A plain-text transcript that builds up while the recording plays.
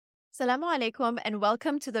Assalamu alaikum and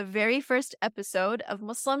welcome to the very first episode of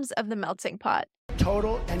Muslims of the Melting Pot.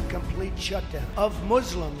 Total and complete shutdown of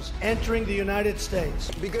Muslims entering the United States.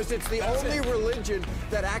 Because it's the only religion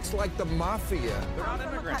that acts like the mafia. They're not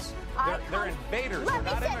immigrants. They're invaders. They're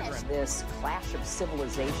not immigrants. This clash of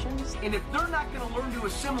civilizations. And if they're not going to learn to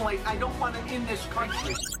assimilate, I don't want them in this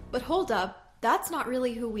country. But hold up, that's not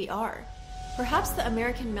really who we are. Perhaps the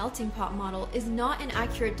American melting pot model is not an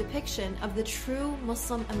accurate depiction of the true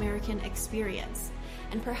Muslim American experience.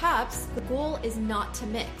 And perhaps the goal is not to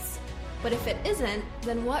mix. But if it isn't,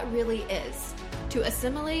 then what really is? To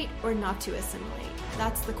assimilate or not to assimilate?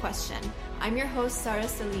 That's the question. I'm your host, Sarah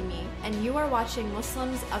Salimi, and you are watching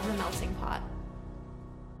Muslims of the Melting Pot.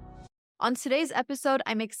 On today's episode,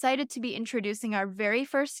 I'm excited to be introducing our very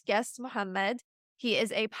first guest, Muhammad. He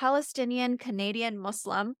is a Palestinian Canadian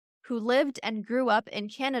Muslim who lived and grew up in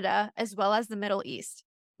Canada as well as the Middle East.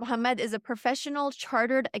 Muhammad is a professional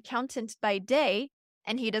chartered accountant by day,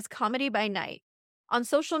 and he does comedy by night. On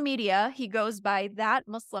social media, he goes by That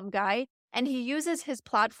Muslim Guy, and he uses his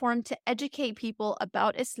platform to educate people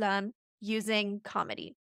about Islam using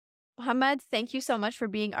comedy. Muhammad, thank you so much for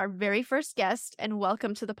being our very first guest, and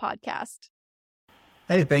welcome to the podcast.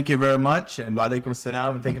 Hey, thank you very much, and wa alaikum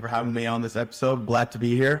salam, and thank you for having me on this episode. Glad to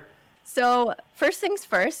be here. So first things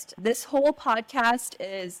first, this whole podcast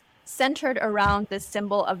is centered around the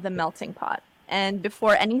symbol of the melting pot. And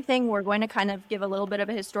before anything, we're going to kind of give a little bit of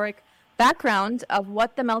a historic background of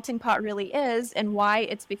what the melting pot really is and why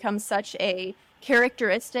it's become such a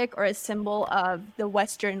characteristic or a symbol of the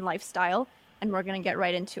Western lifestyle. And we're going to get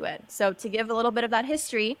right into it. So to give a little bit of that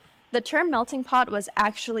history, the term melting pot was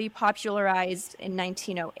actually popularized in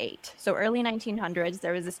 1908. So early 1900s,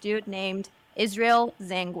 there was this dude named Israel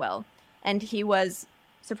Zangwill. And he was,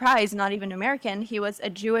 surprised, not even American, he was a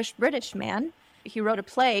Jewish British man. He wrote a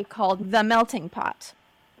play called The Melting Pot.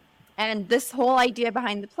 And this whole idea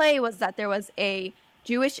behind the play was that there was a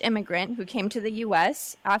Jewish immigrant who came to the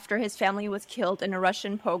U.S. after his family was killed in a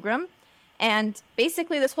Russian pogrom. And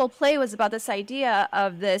basically this whole play was about this idea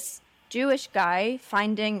of this Jewish guy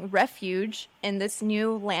finding refuge in this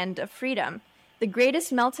new land of freedom. The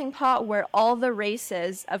greatest melting pot where all the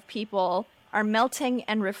races of people are melting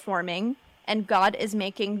and reforming, and God is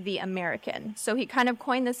making the American. So he kind of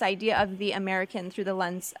coined this idea of the American through the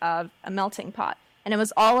lens of a melting pot. And it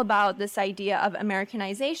was all about this idea of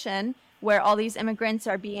Americanization, where all these immigrants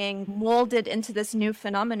are being molded into this new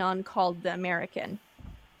phenomenon called the American.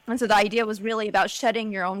 And so the idea was really about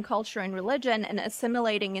shedding your own culture and religion and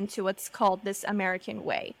assimilating into what's called this American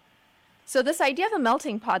way. So this idea of a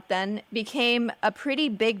melting pot then became a pretty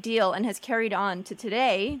big deal and has carried on to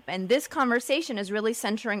today. And this conversation is really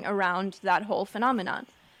centering around that whole phenomenon.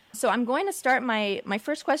 So I'm going to start my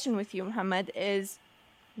first question with you, Muhammad, is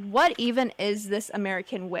what even is this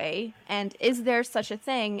American way? And is there such a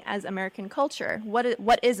thing as American culture?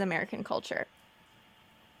 What is American culture?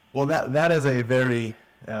 Well, that is a very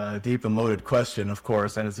deep and loaded question, of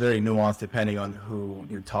course, and it's very nuanced depending on who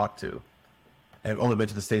you talk to. I've only been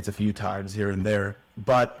to the States a few times here and there,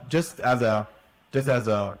 but just as a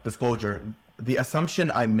disclosure, the assumption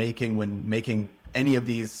I'm making when making any of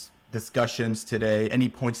these discussions today, any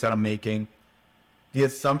points that I'm making, the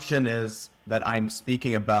assumption is that I'm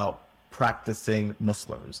speaking about practicing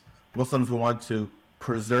Muslims who want to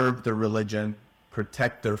preserve their religion,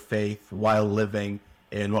 protect their faith while living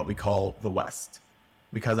in what we call the West,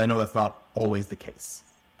 because I know that's not always the case.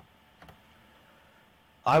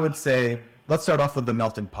 I would say, let's start off with the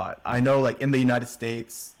melting pot. I know, like, in the United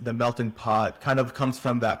States, the melting pot kind of comes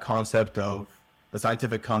from that concept of the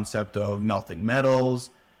scientific concept of melting metals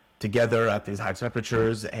together at these high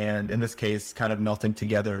temperatures, and in this case, kind of melting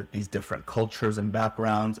together these different cultures and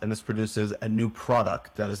backgrounds, and this produces a new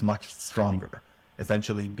product that is much stronger,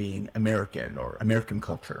 essentially being American or American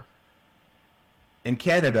culture. In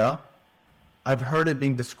Canada, I've heard it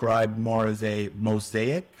being described more as a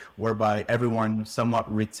mosaic, whereby everyone somewhat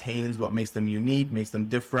retains what makes them unique, makes them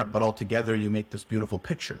different, but altogether you make this beautiful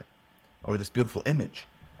picture or this beautiful image.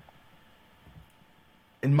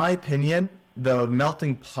 In my opinion, the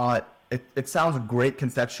melting pot, it sounds great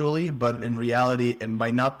conceptually, but in reality, it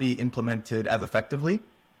might not be implemented as effectively.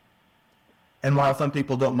 And while some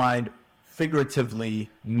people don't mind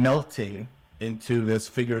figuratively melting into this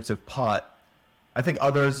figurative pot, I think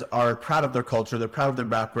others are proud of their culture, they're proud of their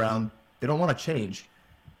background, they don't want to change.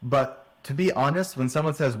 But to be honest, when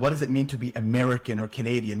someone says, what does it mean to be American or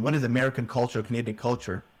Canadian? What is American culture, Canadian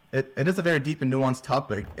culture? It is a very deep and nuanced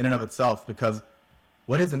topic in and of itself, because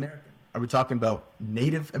what is American? Are we talking about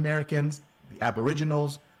Native Americans, the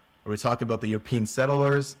Aboriginals? Are we talking about the European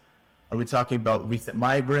settlers? Are we talking about recent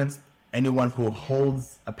migrants? anyone who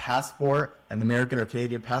holds a passport, an American or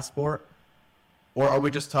Canadian passport? Or are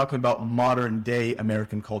we just talking about modern day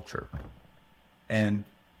American culture and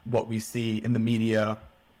what we see in the media,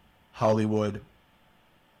 Hollywood,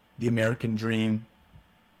 the American dream?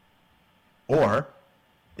 Or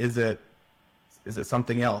is it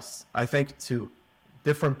something else? I think to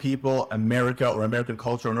different people, America or American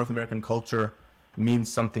culture or North American culture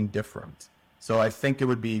means something different. So I think it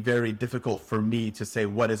would be very difficult for me to say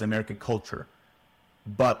what is American culture.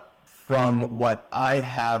 But from what I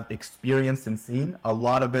have experienced and seen, a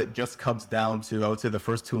lot of it just comes down to, I would say, the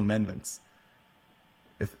first two amendments,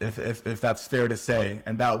 if that's fair to say.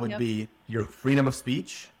 And that would be your freedom of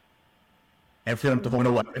speech and freedom to own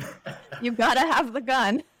a weapon. You've got to have the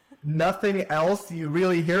gun. Nothing else you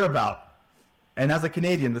really hear about. And as a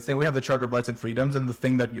Canadian, the same, we have the Charter of Rights and Freedoms, and the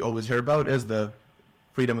thing that you always hear about is the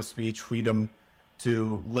freedom of speech, freedom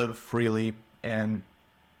to live freely and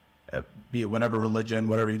be it whatever religion,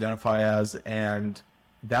 whatever you identify as, and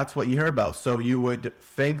that's what you hear about. So you would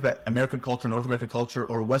think that American culture, North American culture,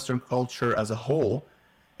 or Western culture as a whole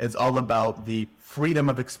is all about the freedom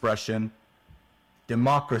of expression,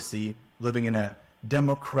 democracy, living in a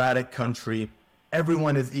democratic country,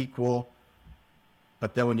 everyone is equal.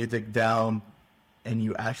 But then when you dig down and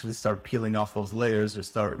you actually start peeling off those layers, or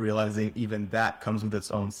start realizing even that comes with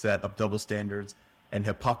its own set of double standards and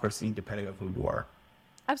hypocrisy depending on who you are.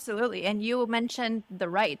 Absolutely. And you mentioned the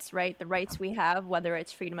rights, right? The rights we have, whether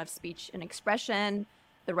it's freedom of speech and expression,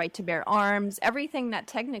 the right to bear arms, everything that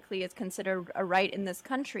technically is considered a right in this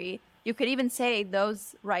country. You could even say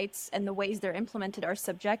those rights and the ways they're implemented are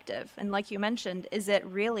subjective. And like you mentioned, is it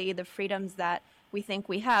really the freedoms that we think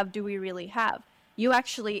we have? Do we really have? You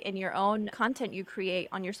actually, in your own content you create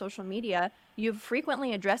on your social media, you've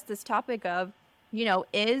frequently addressed this topic of,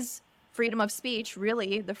 is freedom of speech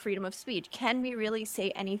really the freedom of speech? Can we really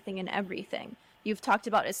say anything and everything? You've talked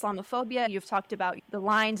about Islamophobia. You've talked about the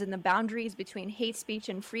lines and the boundaries between hate speech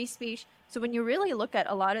and free speech. So when you really look at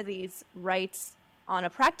a lot of these rights on a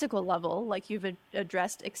practical level, like you've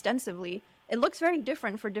addressed extensively, it looks very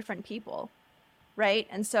different for different people, right?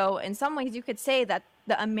 And so in some ways you could say that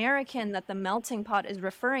the American that the melting pot is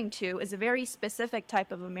referring to is a very specific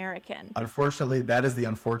type of American. Unfortunately, that is the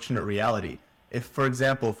unfortunate reality. If, for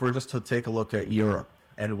example, if we're just to take a look at Europe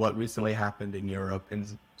and what recently happened in Europe, in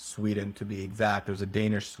Sweden to be exact, there's a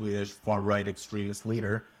Danish-Swedish far-right extremist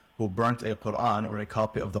leader who burnt a Quran or a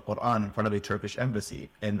copy of the Quran in front of a Turkish embassy,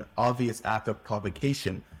 an obvious act of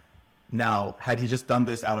provocation. Now, had he just done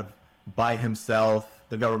this by himself,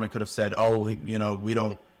 the government could have said, we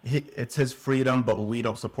don't, it's his freedom, but we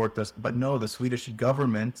don't support this. But no, the Swedish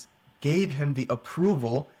government gave him the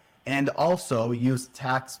approval and also used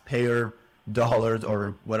taxpayer dollars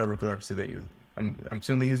or whatever currency they use. I'm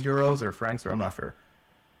assuming they use euros or francs, or I'm not sure.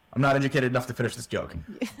 I'm not educated enough to finish this joke.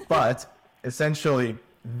 But essentially,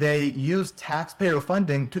 they used taxpayer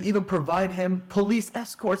funding to even provide him police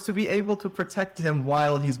escorts to be able to protect him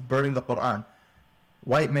while he's burning the Quran.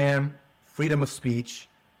 White man, freedom of speech.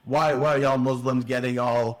 Why are y'all Muslims getting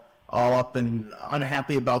all up and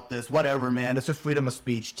unhappy about this? Whatever, man. It's just freedom of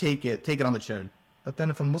speech. Take it on the chin. But then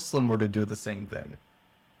if a Muslim were to do the same thing,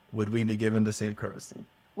 would we be given the same courtesy?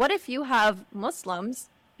 What if you have Muslims,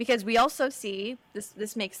 because we also see,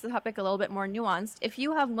 this makes the topic a little bit more nuanced, if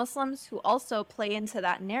you have Muslims who also play into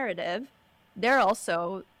that narrative, they're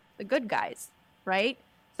also the good guys, right?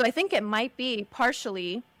 So I think it might be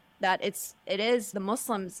partially that it is the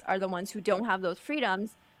Muslims are the ones who don't have those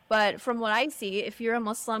freedoms. But from what I see, if you're a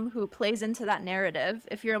Muslim who plays into that narrative,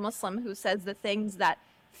 if you're a Muslim who says the things that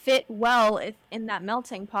fit well in that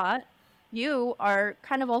melting pot, you are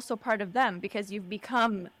kind of also part of them because you've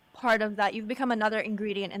become part of that. You've become another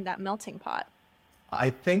ingredient in that melting pot. I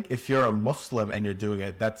think if you're a Muslim and you're doing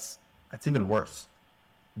it, that's even worse,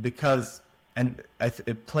 because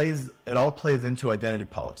it all plays into identity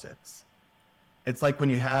politics. It's like when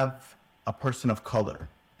you have a person of color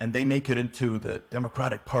and they make it into the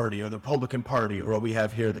Democratic Party or the Republican Party, or what we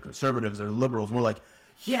have here, the conservatives or the liberals. We're like,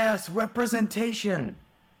 yes, representation.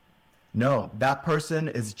 No, that person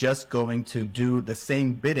is just going to do the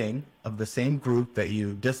same bidding of the same group that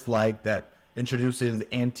you dislike, that introduces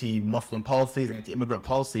anti-Muslim policies, anti-immigrant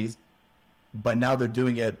policies, but now they're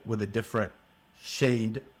doing it with a different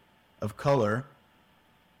shade of color,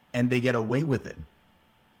 and they get away with it.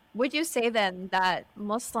 Would you say then that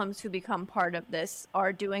Muslims who become part of this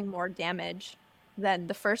are doing more damage than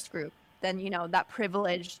the first group, than, that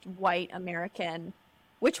privileged white American?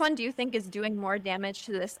 Which one do you think is doing more damage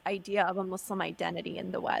to this idea of a Muslim identity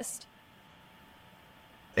in the West?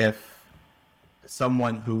 If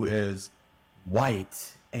someone who is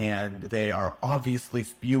white and they are obviously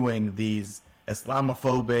spewing these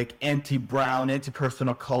Islamophobic, anti-brown, anti-person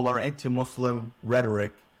of color, anti-Muslim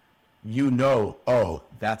rhetoric, you know, oh,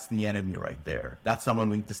 that's the enemy right there. That's someone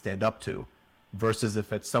we need to stand up to. Versus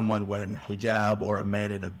if it's someone wearing a hijab or a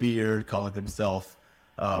man in a beard calling himself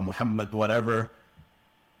Muhammad whatever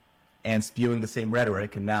and spewing the same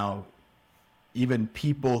rhetoric. And now even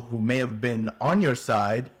people who may have been on your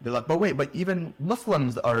side, they're like, but even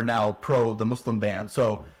Muslims are now pro the Muslim ban.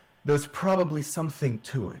 So there's probably something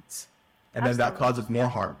to it. And then that causes more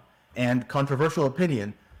harm. And controversial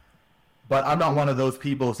opinion. But I'm not one of those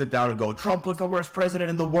people who sit down and go, Trump was the worst president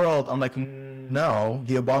in the world. I'm like, no,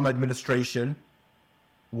 the Obama administration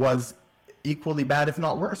was equally bad, if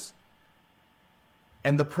not worse.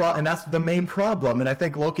 And that's the main problem. And I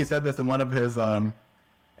think Loki said this in one of his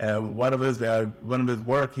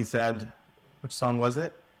work. He said, which song was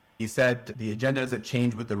it? He said, the agenda doesn't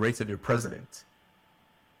change with the race of your president.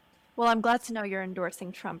 Well, I'm glad to know you're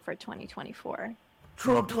endorsing Trump for 2024.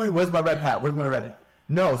 Trump, where's my red hat? Where's my red hat?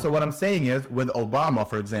 No, so what I'm saying is, with Obama,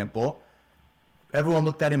 for example, everyone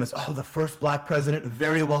looked at him as, the first black president,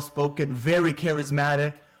 very well-spoken, very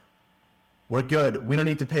charismatic. We're good. We don't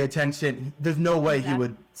need to pay attention. There's no way he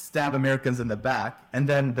would stab Americans in the back. And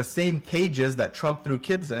then the same cages that Trump threw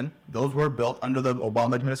kids in, those were built under the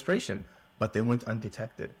Obama administration, but they went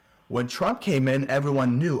undetected. When Trump came in,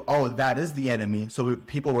 everyone knew, that is the enemy. So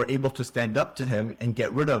people were able to stand up to him and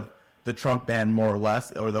get rid of the Trump ban, more or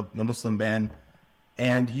less, or the Muslim ban.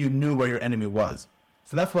 And you knew where your enemy was.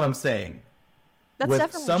 So that's what I'm saying. That's with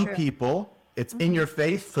definitely some true. people, it's in your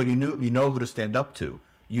face, so you know who to stand up to.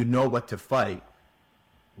 You know what to fight.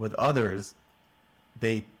 With others,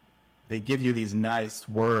 they give you these nice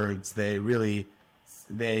words. They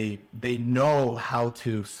know how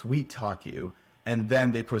to sweet talk you, and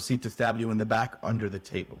then they proceed to stab you in the back under the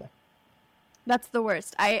table. That's the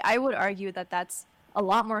worst. I would argue that that's a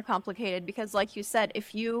lot more complicated because, like you said,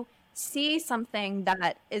 if you see something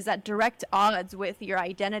that is at direct odds with your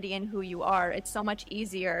identity and who you are, it's so much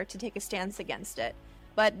easier to take a stance against it.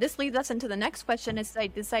 But this leads us into the next question, is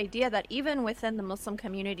like this idea that even within the Muslim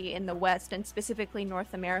community in the West, and specifically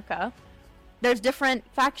North America, there's different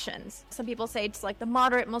factions. Some people say it's like the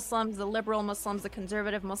moderate Muslims, the liberal Muslims, the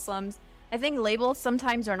conservative Muslims. I think labels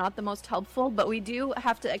sometimes are not the most helpful, but we do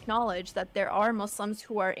have to acknowledge that there are Muslims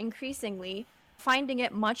who are increasingly finding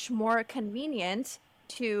it much more convenient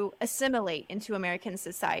to assimilate into American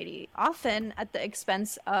society, often at the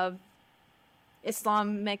expense of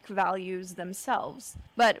Islamic values themselves.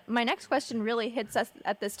 But my next question really hits us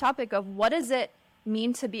at this topic of what does it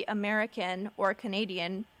mean to be American or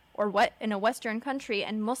Canadian or what in a Western country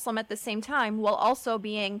and Muslim at the same time, while also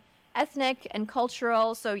being ethnic and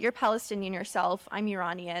cultural. So you're Palestinian yourself, I'm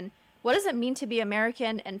Iranian. What does it mean to be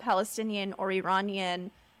American and Palestinian or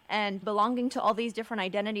Iranian and belonging to all these different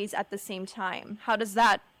identities at the same time? How does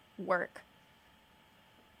that work?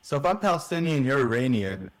 So if I'm Palestinian, you're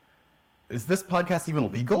Iranian, is this podcast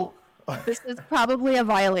even legal? This is probably a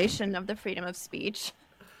violation of the freedom of speech.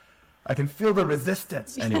 I can feel the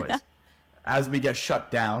resistance. Anyways, as we get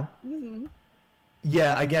shut down. Mm-hmm.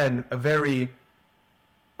 Yeah, again, a very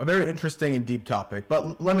interesting and deep topic,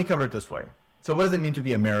 but let me cover it this way. So what does it mean to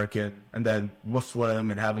be American and then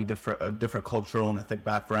Muslim and having a different cultural and ethnic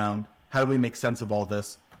background? How do we make sense of all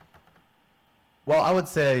this? Well, I would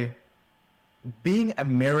say being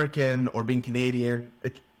American or being Canadian,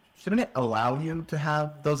 shouldn't it allow you to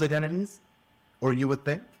have those identities? Or you would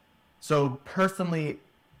think? So personally,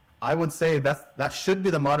 I would say that should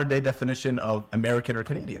be the modern day definition of American or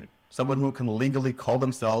Canadian. Someone who can legally call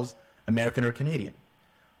themselves American or Canadian.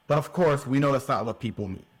 But of course, we know that's not what people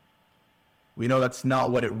mean. We know that's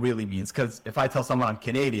not what it really means. Because if I tell someone I'm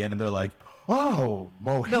Canadian and they're like, oh,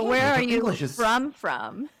 Mo, but where are you is...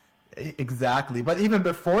 from? Exactly. But even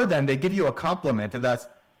before then, they give you a compliment, and that's,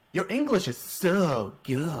 your English is so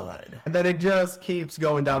good. And then it just keeps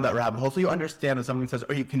going down that rabbit hole. So you understand when someone says,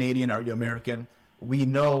 are you Canadian? Are you American? We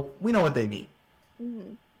know what they mean.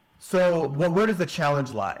 Mm-hmm. So where does the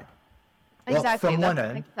challenge lie? Exactly. Well, from one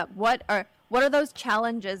end, what are those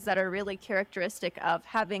challenges that are really characteristic of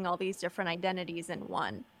having all these different identities in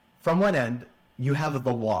one? From one end, you have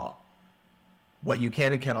the law, what you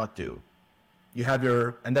can and cannot do. You have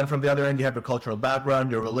and then from the other end, you have your cultural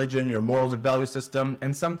background, your religion, your morals and value system,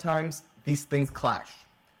 and sometimes these things clash.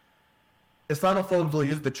 Islamophobes will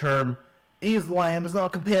use the term, Islam is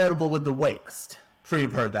not compatible with the West. I'm sure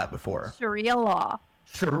you've heard that before. Sharia law.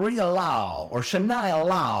 Sharia law, or Shania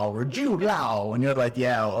law, or Jew law, and you're like,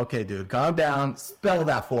 yeah, okay, dude, calm down, spell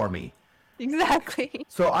that for me. Exactly.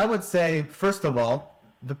 So I would say, first of all,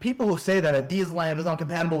 the people who say that Islam is not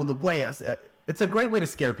compatible with the West, it's a great way to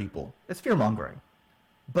scare people. It's fear-mongering.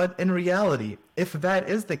 But in reality, if that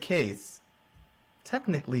is the case,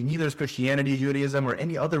 technically neither is Christianity, Judaism, or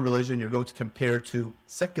any other religion you're going to compare to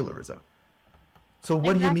secularism. So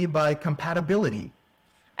what do you mean by compatibility?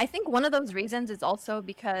 I think one of those reasons is also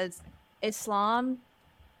because Islam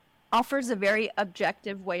offers a very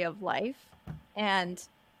objective way of life. And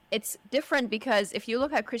it's different because if you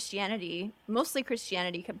look at Christianity, mostly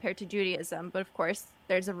Christianity compared to Judaism, but of course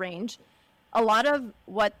there's a range, a lot of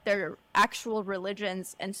what their actual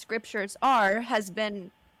religions and scriptures are has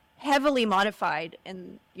been heavily modified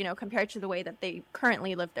and, compared to the way that they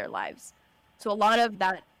currently live their lives. So a lot of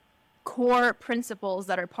that core principles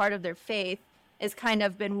that are part of their faith is kind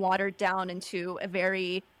of been watered down into a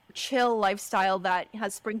very chill lifestyle that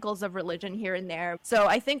has sprinkles of religion here and there. So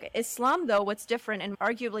I think Islam, though, what's different, and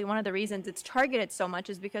arguably one of the reasons it's targeted so much,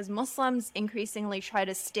 is because Muslims increasingly try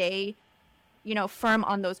to stay, firm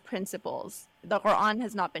on those principles. The Quran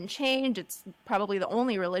has not been changed. It's probably the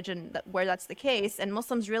only religion where that's the case. And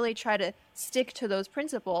Muslims really try to stick to those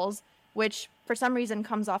principles, which for some reason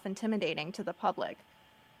comes off intimidating to the public.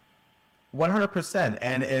 100%.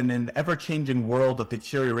 And in an ever-changing world of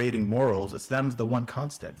deteriorating morals, Islam's the one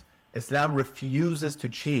constant. Islam refuses to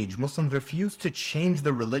change. Muslims refuse to change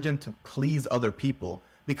the religion to please other people,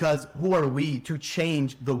 because who are we to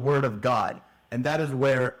change the word of God? And that is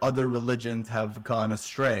where other religions have gone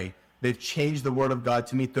astray. They've changed the word of God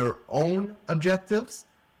to meet their own objectives,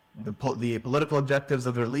 the political objectives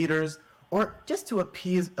of their leaders, or just to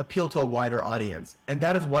appeal to a wider audience. And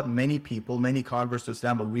that is what many people, many converts to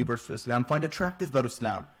Islam or reverts to Islam, find attractive about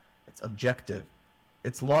Islam. It's objective.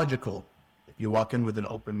 It's logical. If you walk in with an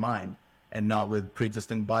open mind and not with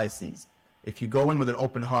pre-existing biases. If you go in with an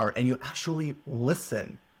open heart and you actually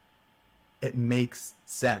listen, it makes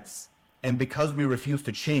sense. And because we refuse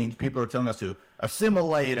to change, people are telling us to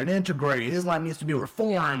assimilate and integrate. Islam needs to be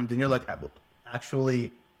reformed. And you're like,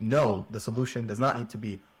 actually, no, the solution does not need to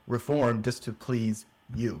be reformed just to please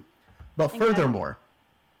you. But furthermore,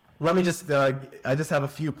 let me I just have a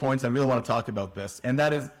few points I really want to talk about this. And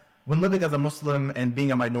that is, when living as a Muslim and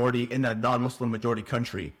being a minority in a non-Muslim majority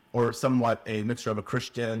country, or somewhat a mixture of a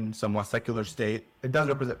Christian, somewhat secular state, it does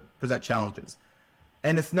present challenges.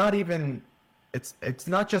 And it's not even, it's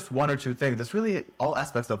not just one or two things. It's really all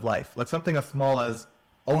aspects of life. Like something as small as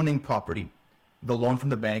owning property. The loan from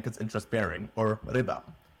the bank is interest-bearing, or riba.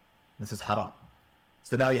 This is haram.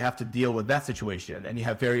 So now you have to deal with that situation, and you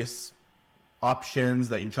have various options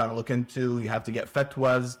that you're trying to look into. You have to get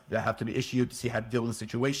fatwas that have to be issued to see how to deal with the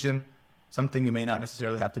situation, something you may not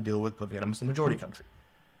necessarily have to deal with living in a Muslim majority country.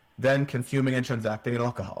 Then consuming and transacting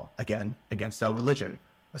alcohol, again, against our religion,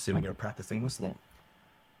 assuming you're a practicing Muslim.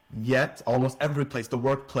 Yet, almost every place, the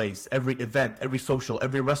workplace, every event, every social,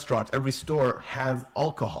 every restaurant, every store has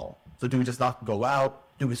alcohol. So do we just not go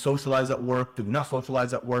out? Do we socialize at work? Do we not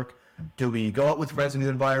socialize at work? Do we go out with friends in these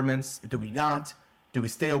environments? Do we not? Do we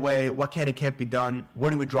stay away? What can and can't be done? Where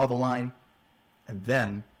do we draw the line? And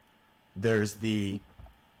then there's the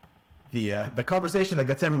conversation that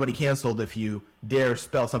gets everybody canceled if you dare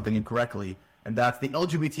spell something incorrectly, and that's the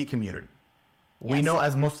LGBT community. Yes. We know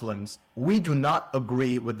as Muslims, we do not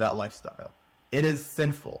agree with that lifestyle. It is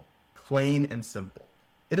sinful, plain and simple.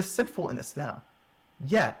 It is sinful in Islam.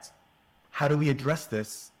 Yet, how do we address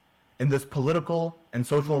this in this political and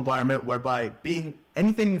social environment whereby being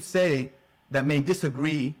anything you say that may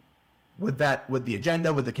disagree with the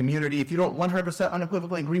agenda, with the community, if you don't 100%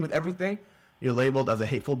 unequivocally agree with everything, you're labeled as a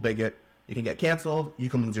hateful bigot, you can get canceled, you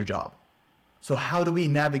can lose your job. So how do we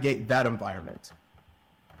navigate that environment?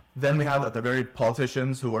 Then we have the very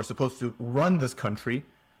politicians who are supposed to run this country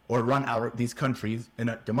or run these countries in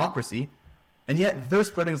a democracy, and yet they're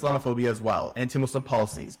spreading Islamophobia as well, anti-Muslim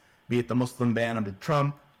policies, be it the Muslim ban under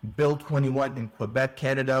Trump, Bill 21 in Quebec,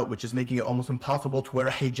 Canada, which is making it almost impossible to wear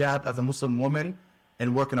a hijab as a Muslim woman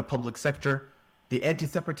and work in a public sector, the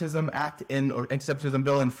Anti-Separatism Act or Anti-Separatism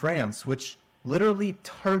Bill in France, which literally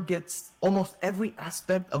targets almost every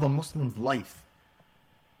aspect of a Muslim's life.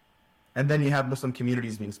 And then you have Muslim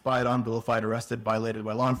communities being spied on, vilified, arrested, violated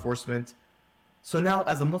by law enforcement. So now,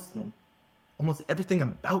 as a Muslim, almost everything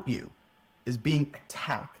about you is being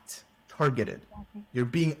attacked, targeted. You're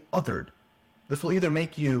being othered. This will either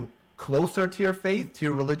make you closer to your faith, to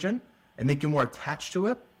your religion, and make you more attached to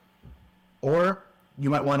it, or you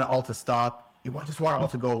might want it all to stop. You just want it all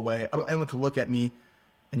to go away. I don't want to look at me,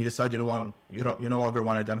 and you decide you no longer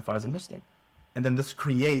want to identify as a Muslim. And then this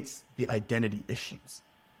creates the identity issues.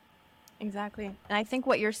 Exactly. And I think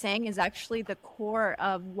what you're saying is actually the core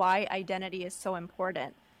of why identity is so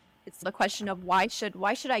important. It's the question of why should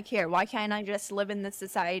I care? Why can't I just live in this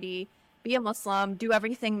society, be a Muslim, do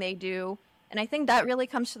everything they do, And I think that really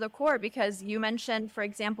comes to the core because you mentioned, for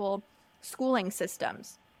example, schooling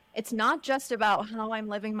systems. It's not just about how I'm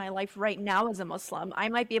living my life right now as a Muslim. I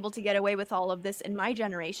might be able to get away with all of this in my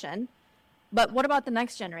generation, but what about the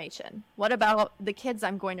next generation? What about the kids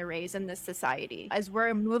I'm going to raise in this society? As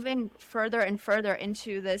we're moving further and further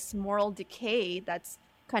into this moral decay that's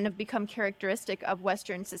kind of become characteristic of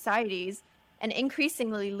Western societies, and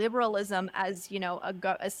increasingly liberalism as, you know,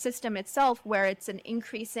 a system itself where it's an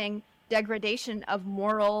increasing degradation of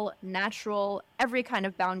moral, natural, every kind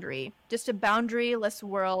of boundary, just a boundaryless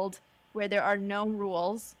world where there are no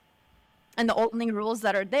rules. And the only rules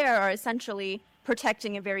that are there are essentially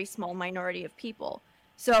protecting a very small minority of people.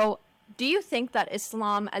 So do you think that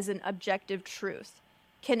Islam as an objective truth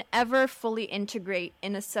can ever fully integrate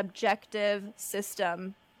in a subjective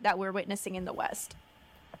system that we're witnessing in the West?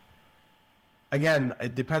 Again,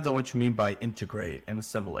 it depends on what you mean by integrate and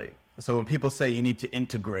assimilate. So when people say you need to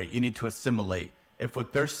integrate, you need to assimilate, if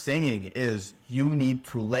what they're saying is you need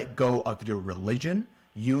to let go of your religion,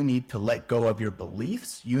 you need to let go of your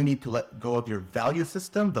beliefs, you need to let go of your value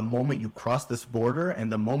system the moment you cross this border, and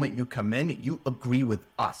the moment you come in, you agree with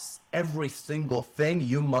us. Every single thing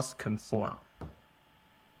you must conform.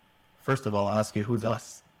 First of all, I'll ask you, who's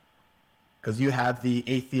us? Because you have the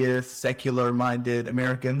atheist, secular-minded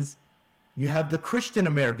Americans. You have the Christian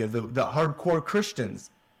Americans, the hardcore Christians.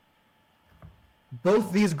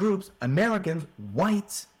 Both these groups, Americans,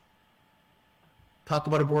 white, talk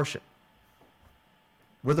about abortion.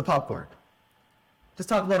 Where's the popcorn? Just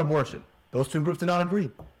talk about abortion. Those two groups do not agree.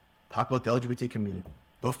 Talk about the LGBT community.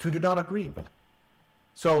 Those two do not agree.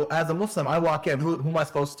 So as a Muslim, I walk in, who am I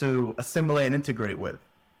supposed to assimilate and integrate with?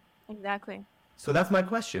 Exactly. So that's my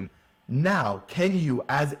question. Now, can you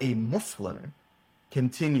as a Muslim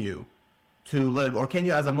continue to live, or can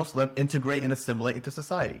you as a Muslim integrate and assimilate into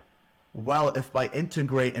society? Well, if by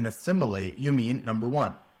integrate and assimilate, you mean, number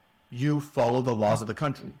one, you follow the laws of the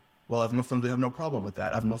country. Well, as Muslims, we have no problem with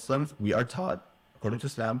that. As Muslims, we are taught, according to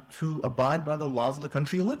Islam, to abide by the laws of the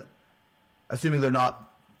country you live in, assuming they're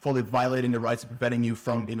not fully violating your rights and preventing you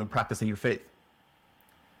from, practicing your faith.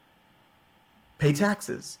 Pay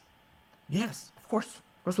taxes. Yes, of course.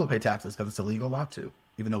 Of course we'll pay taxes because it's illegal not to,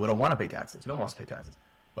 even though we don't want to pay taxes. We don't want to pay taxes,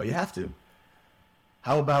 but you have to.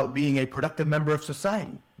 How about being a productive member of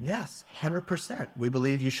society? Yes, 100%. We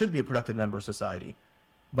believe you should be a productive member of society.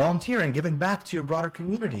 Volunteering, giving back to your broader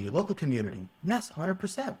community, your local community. Yes,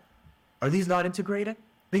 100%. Are these not integrated?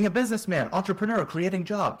 Being a businessman, entrepreneur, creating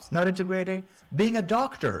jobs, not integrating. Being a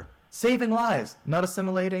doctor, saving lives, not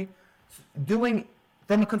assimilating. Doing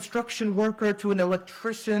from a construction worker to an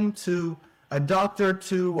electrician to a doctor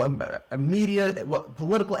to a media,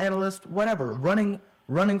 political analyst, whatever, running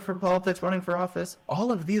for politics, running for office,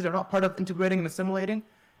 all of these are not part of integrating and assimilating.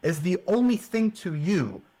 Is the only thing to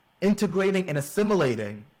you integrating and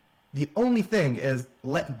assimilating, the only thing is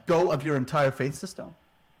let go of your entire faith system.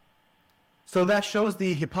 So that shows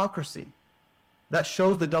the hypocrisy. That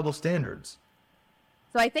shows the double standards.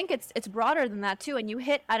 So I think it's broader than that too. And you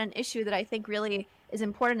hit at an issue that I think really is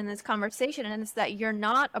important in this conversation, and it's that you're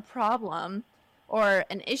not a problem or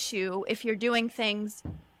an issue if you're doing things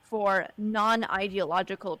for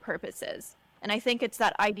non-ideological purposes. And I think it's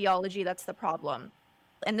that ideology that's the problem.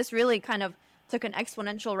 And this really kind of took an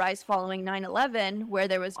exponential rise following 9/11, where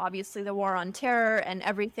there was obviously the war on terror and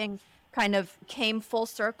everything kind of came full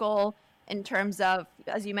circle in terms of,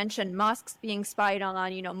 as you mentioned, mosques being spied on,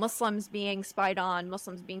 Muslims being spied on,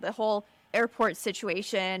 Muslims being the whole airport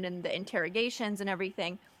situation and the interrogations and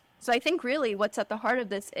everything. So I think really what's at the heart of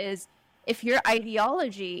this is if your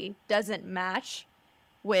ideology doesn't match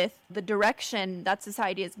with the direction that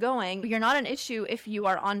society is going, you're not an issue if you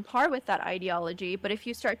are on par with that ideology, but if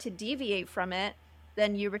you start to deviate from it,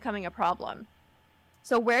 then you're becoming a problem.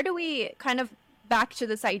 So where do we kind of back to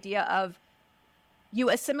this idea of you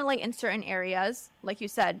assimilate in certain areas, like you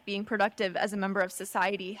said, being productive as a member of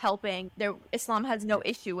society, helping, Islam has no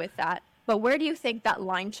issue with that, but where do you think that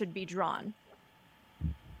line should be drawn?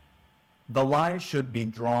 The line should be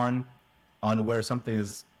drawn on where something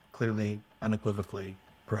is clearly, unequivocally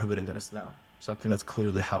prohibited in Islam, something that's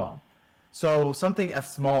clearly haram. So something as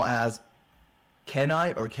small as, can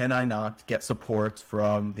I or can I not get support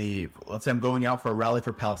from let's say I'm going out for a rally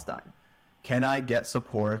for Palestine. Can I get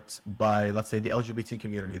support by, let's say, the LGBT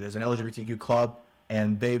community? There's an LGBTQ club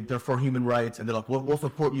and they're for human rights and they're like, we'll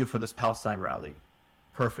support you for this Palestine rally.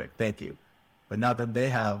 Perfect, thank you. But now that they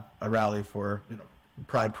have a rally for,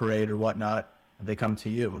 Pride Parade or whatnot, and they come to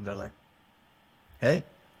you and they're like, hey,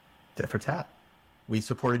 tit for tat. We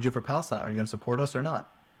supported you for Palestine. Are you going to support us or not?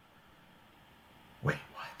 Wait,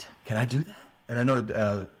 what? Can I do that? And I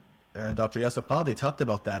know Dr. Yasser Qadhi talked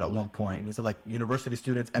about that at one point. He said, like, university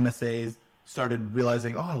students, MSAs, started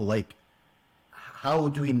realizing, oh, like, how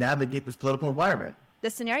do we navigate this political environment? The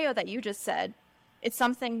scenario that you just said, it's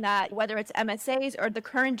something that whether it's MSAs or the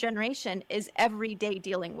current generation is every day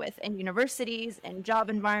dealing with in universities and job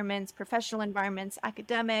environments, professional environments,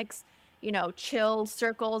 academics, chill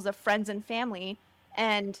circles of friends and family.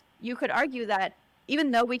 And you could argue that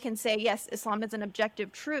even though we can say, yes, Islam is an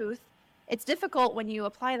objective truth, it's difficult when you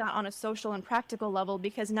apply that on a social and practical level,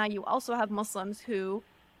 because now you also have Muslims who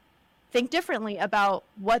think differently about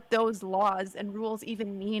what those laws and rules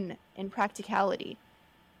even mean in practicality.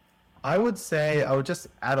 I would just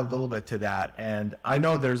add a little bit to that. And I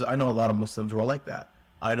know a lot of Muslims who are like that.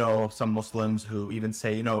 I know some Muslims who even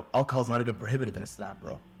say, alcohol is not even prohibited in Islam,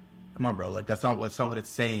 bro. Come on, bro. Like, that's not what it's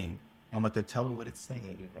saying. I'm like, tell me what it's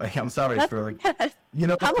saying. Like, I'm sorry for like,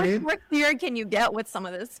 how much more clear can you get with some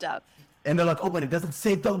of this stuff? And they're like, oh, but it doesn't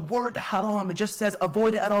say the word haram. It just says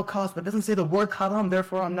avoid it at all costs, but it doesn't say the word haram.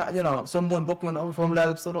 Therefore, I'm not, someone booked one over from that.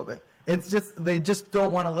 Absolutely. It's just, they just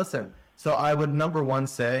don't want to listen. So I would, number one,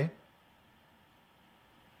 say,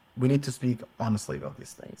 we need to speak honestly about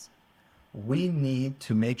these things. We need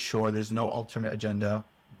to make sure there's no alternate agenda.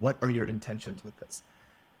 What are your intentions with this?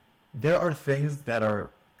 There are things that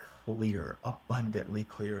are clear, abundantly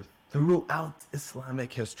clear throughout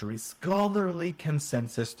Islamic history, scholarly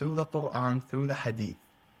consensus through the Quran, through the Hadith,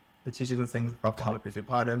 the teachings and things of Prophet peace be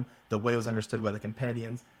upon him, the way it was understood by the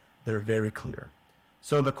companions. They're very clear.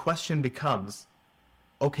 So the question becomes,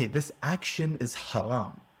 okay, this action is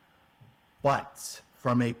haram, but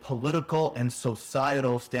from a political and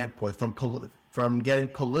societal standpoint, from getting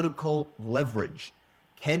political leverage,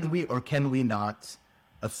 can we or can we not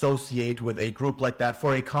associate with a group like that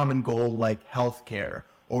for a common goal like healthcare,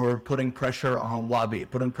 or putting pressure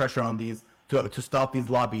on these to stop these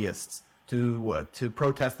lobbyists, to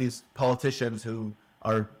protest these politicians who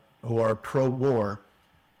are pro-war?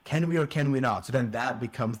 Can we or can we not? So then that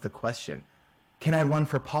becomes the question. Can I run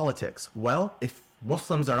for politics? Well, if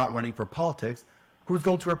Muslims are not running for politics, who's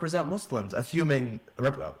going to represent Muslims? Assuming,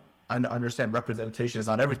 I understand representation is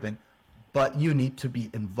not everything, but you need to be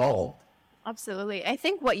involved. Absolutely. I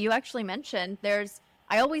think what you actually mentioned,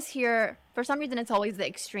 I always hear, for some reason, it's always the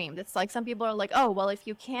extreme. It's like some people are like, oh, well, if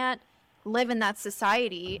you can't live in that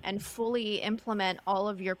society and fully implement all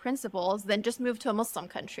of your principles, then just move to a Muslim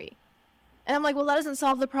country. And I'm like, well, that doesn't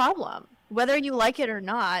solve the problem. Whether you like it or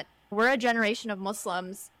not, we're a generation of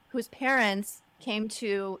Muslims whose parents came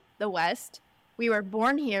to the West. We were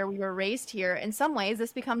born here. We were raised here. In some ways,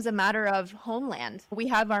 this becomes a matter of homeland. We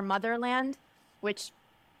have our motherland, which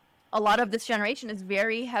a lot of this generation is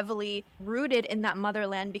very heavily rooted in that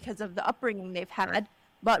motherland because of the upbringing they've had.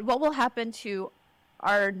 But what will happen to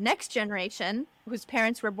our next generation, whose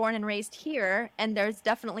parents were born and raised here, and there's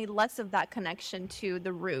definitely less of that connection to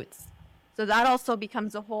the roots? So that also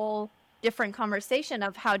becomes a whole different conversation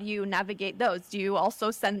of how do you navigate those? Do you also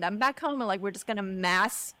send them back home, and like we're just going to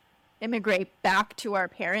mass immigrate back to our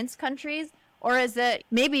parents' countries? Or is it,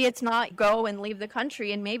 maybe it's not go and leave the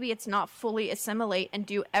country, and maybe it's not fully assimilate and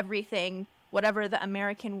do everything, whatever the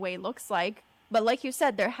American way looks like. But like you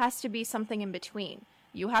said, there has to be something in between.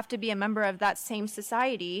 You have to be a member of that same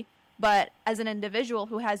society, but as an individual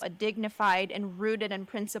who has a dignified and rooted and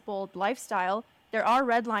principled lifestyle, there are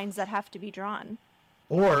red lines that have to be drawn.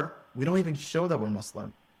 Or we don't even show that we're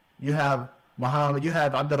Muslim. You have Muhammad, you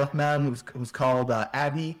have Abdurrahman, who's called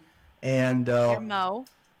Abi, and Mo.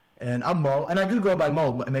 And I'm Mo, and I do go by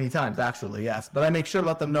Mo many times, actually, yes. But I make sure to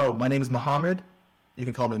let them know my name is Muhammad. You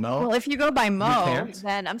can call me Mo. Well, if you go by Mo,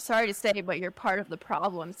 then I'm sorry to say, but you're part of the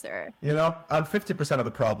problem, sir. I'm 50% of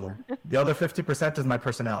the problem. The other 50% is my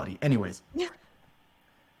personality. Anyways.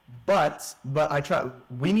 But I try.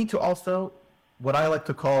 We need to also, what I like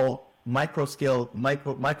to call micro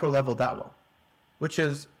level da'wah, which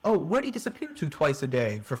is, oh, where do you disappear to twice a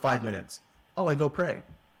day for 5 minutes? Oh, I go pray.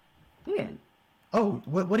 Oh,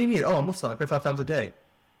 what do you mean? Oh, I'm Muslim. I pray 5 times a day.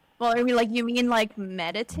 Well, I mean, you mean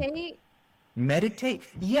meditate? Meditate?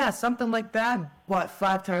 Yeah, something like that. What,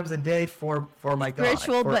 5 times a day for my God?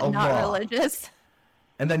 Spiritual, but Allah. not religious.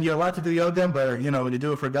 And then you're allowed to do yoga, but, when you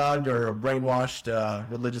do it for God, you're a brainwashed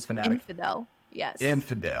religious fanatic. Infidel, yes.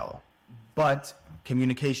 Infidel. But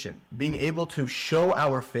communication, being able to show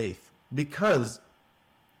our faith, because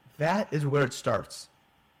that is where it starts.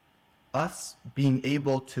 Us being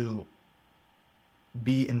able to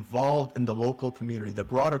be involved in the local community, the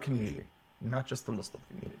broader community, not just the Muslim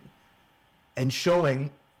community, and showing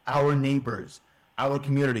our neighbors, our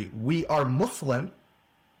community, we are Muslim,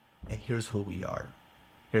 and here's who we are.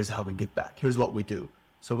 Here's how we get back. Here's what we do.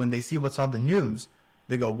 So when they see what's on the news,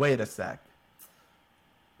 they go, wait a sec.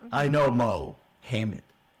 I know Mo, Hamid.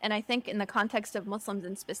 And I think in the context of Muslims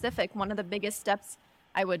in specific, one of the biggest steps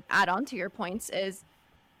I would add on to your points is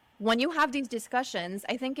when you have these discussions,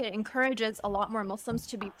 I think it encourages a lot more Muslims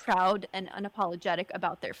to be proud and unapologetic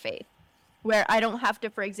about their faith, where I don't have to,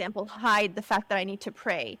 for example, hide the fact that I need to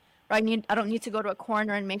pray, or I don't need to go to a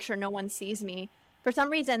corner and make sure no one sees me. For some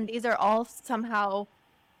reason, these are all somehow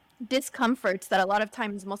discomforts that a lot of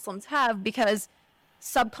times Muslims have because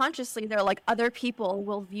subconsciously they're like, other people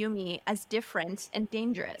will view me as different and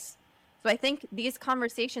dangerous. So I think these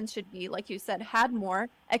conversations should be, like you said, had more,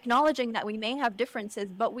 acknowledging that we may have differences,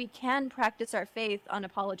 but we can practice our faith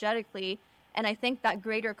unapologetically. And I think that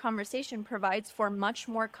greater conversation provides for much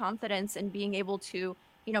more confidence in being able to,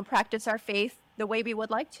 practice our faith the way we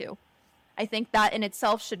would like to. I think that in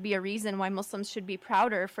itself should be a reason why Muslims should be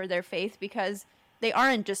prouder for their faith, because they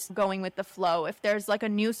aren't just going with the flow. If there's like a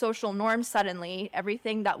new social norm suddenly,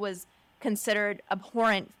 everything that was considered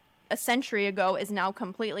abhorrent a century ago is now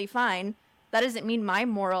completely fine. That doesn't mean my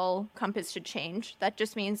moral compass should change. That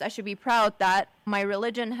just means I should be proud that my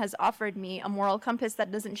religion has offered me a moral compass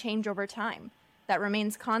that doesn't change over time, that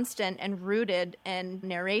remains constant and rooted in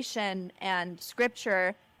narration and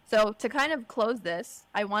scripture. So to kind of close this,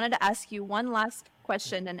 I wanted to ask you one last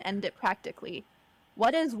question and end it practically.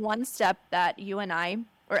 What is one step that you and I,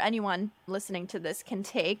 or anyone listening to this, can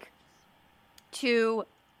take to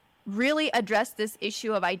really address this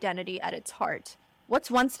issue of identity at its heart? What's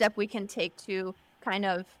one step we can take to kind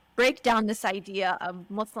of break down this idea of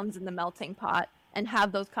Muslims in the melting pot and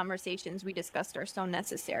have those conversations we discussed are so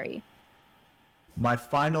necessary? My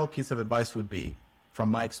final piece of advice would be, from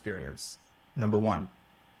my experience, number one,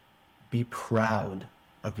 be proud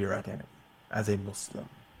of your identity as a Muslim,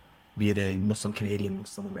 be it a Muslim Canadian,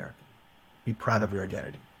 Muslim American. Be proud of your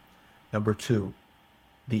identity. Number two,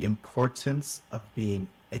 the importance of being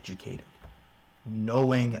educated,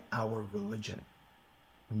 knowing our religion,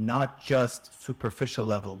 not just superficial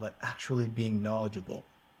level, but actually being knowledgeable,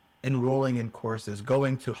 enrolling in courses,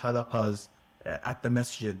 going to halaqas at the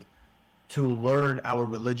masjid to learn our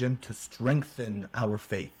religion, to strengthen our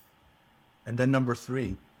faith. And then number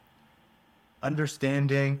three,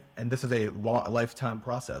 understanding, and this is a lifetime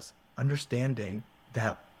process, understanding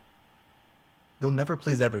that you'll never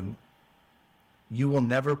please everyone. You will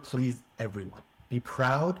never please everyone. Be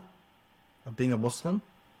proud of being a Muslim.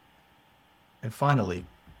 And finally,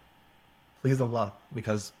 please Allah,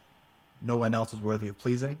 because no one else is worthy of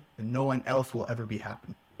pleasing, and no one else will ever be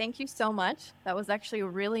happy. Thank you so much. That was actually a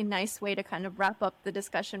really nice way to kind of wrap up the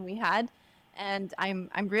discussion we had. And I'm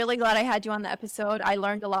really glad I had you on the episode. I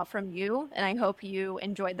learned a lot from you, and I hope you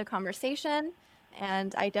enjoyed the conversation.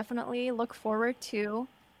 And I definitely look forward to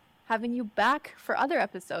having you back for other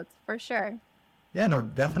episodes, for sure. Yeah, no,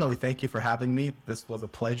 definitely. Thank you for having me. This was a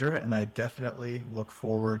pleasure, and I definitely look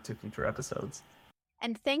forward to future episodes.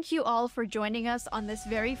 And thank you all for joining us on this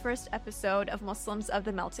very first episode of Muslims of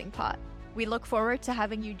the Melting Pot. We look forward to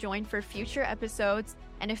having you join for future episodes.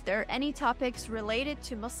 And if there are any topics related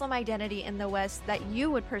to Muslim identity in the West that you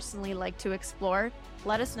would personally like to explore,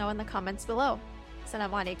 let us know in the comments below.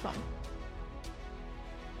 Assalamu alaikum.